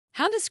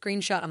How to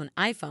screenshot on an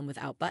iPhone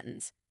without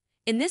buttons.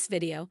 In this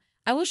video,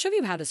 I will show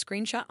you how to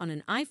screenshot on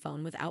an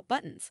iPhone without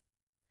buttons.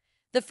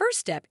 The first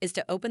step is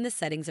to open the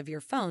settings of your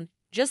phone,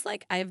 just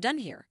like I have done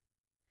here.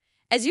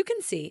 As you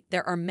can see,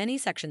 there are many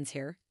sections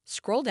here.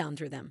 Scroll down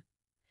through them.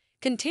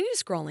 Continue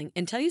scrolling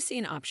until you see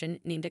an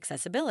option named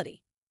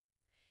Accessibility.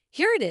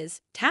 Here it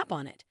is, tap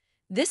on it.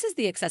 This is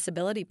the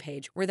accessibility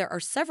page where there are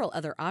several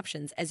other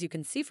options, as you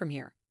can see from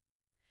here.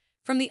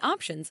 From the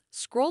options,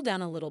 scroll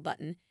down a little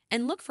button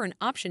and look for an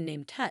option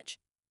named Touch.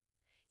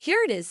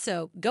 Here it is,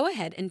 so go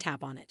ahead and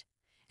tap on it.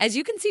 As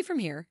you can see from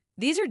here,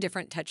 these are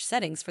different touch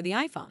settings for the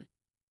iPhone.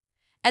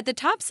 At the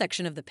top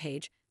section of the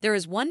page, there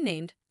is one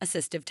named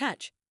Assistive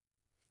Touch.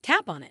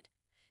 Tap on it.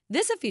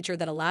 This is a feature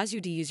that allows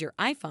you to use your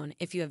iPhone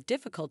if you have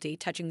difficulty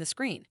touching the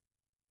screen.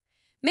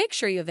 Make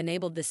sure you have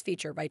enabled this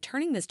feature by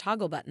turning this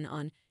toggle button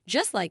on,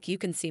 just like you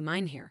can see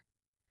mine here.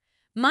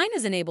 Mine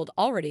is enabled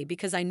already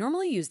because I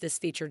normally use this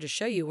feature to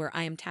show you where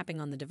I am tapping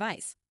on the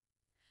device.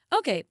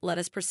 Okay, let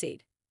us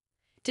proceed.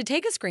 To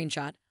take a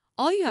screenshot,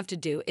 all you have to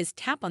do is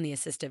tap on the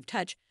Assistive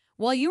Touch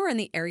while you are in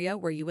the area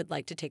where you would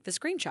like to take the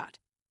screenshot.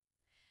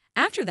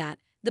 After that,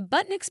 the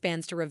button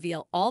expands to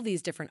reveal all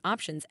these different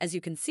options, as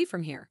you can see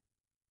from here.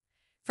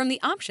 From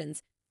the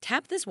options,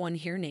 tap this one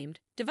here named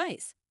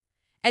Device.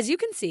 As you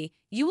can see,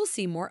 you will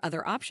see more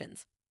other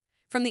options.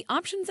 From the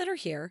options that are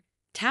here,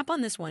 tap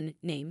on this one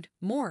named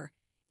More.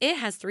 It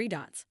has 3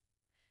 dots.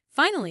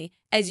 Finally,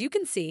 as you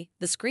can see,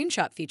 the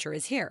screenshot feature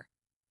is here.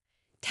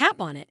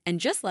 Tap on it, and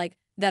just like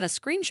that, a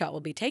screenshot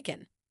will be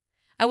taken.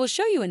 I will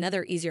show you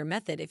another easier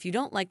method if you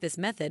don't like this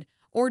method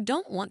or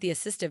don't want the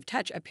Assistive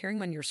Touch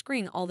appearing on your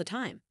screen all the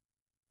time.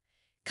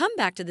 Come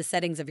back to the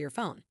settings of your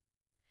phone.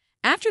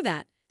 After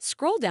that,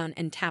 scroll down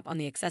and tap on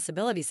the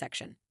Accessibility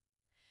section.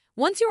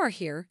 Once you are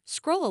here,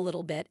 scroll a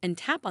little bit and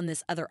tap on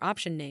this other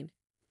option named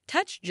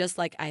Touch, just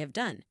like I have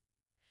done.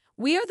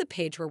 We are the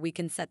page where we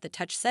can set the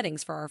touch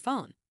settings for our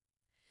phone.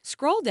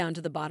 Scroll down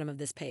to the bottom of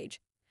this page.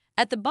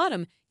 At the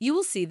bottom, you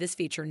will see this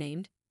feature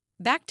named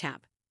Back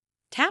Tap.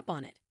 Tap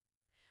on it.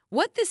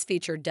 What this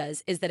feature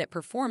does is that it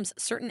performs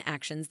certain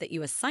actions that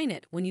you assign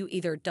it when you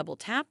either double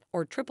tap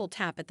or triple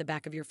tap at the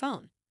back of your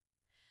phone.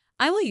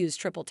 I will use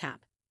triple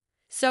tap.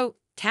 So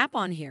tap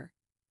on here.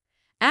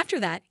 After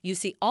that, you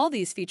see all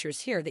these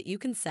features here that you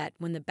can set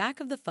when the back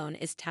of the phone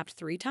is tapped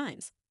 3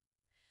 times.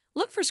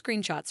 Look for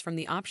screenshots from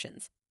the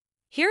options.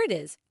 Here it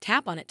is,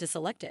 tap on it to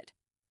select it.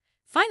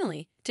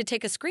 Finally, to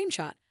take a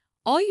screenshot,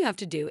 all you have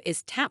to do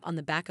is tap on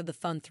the back of the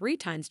phone 3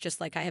 times, just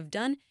like I have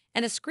done,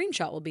 and a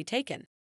screenshot will be taken.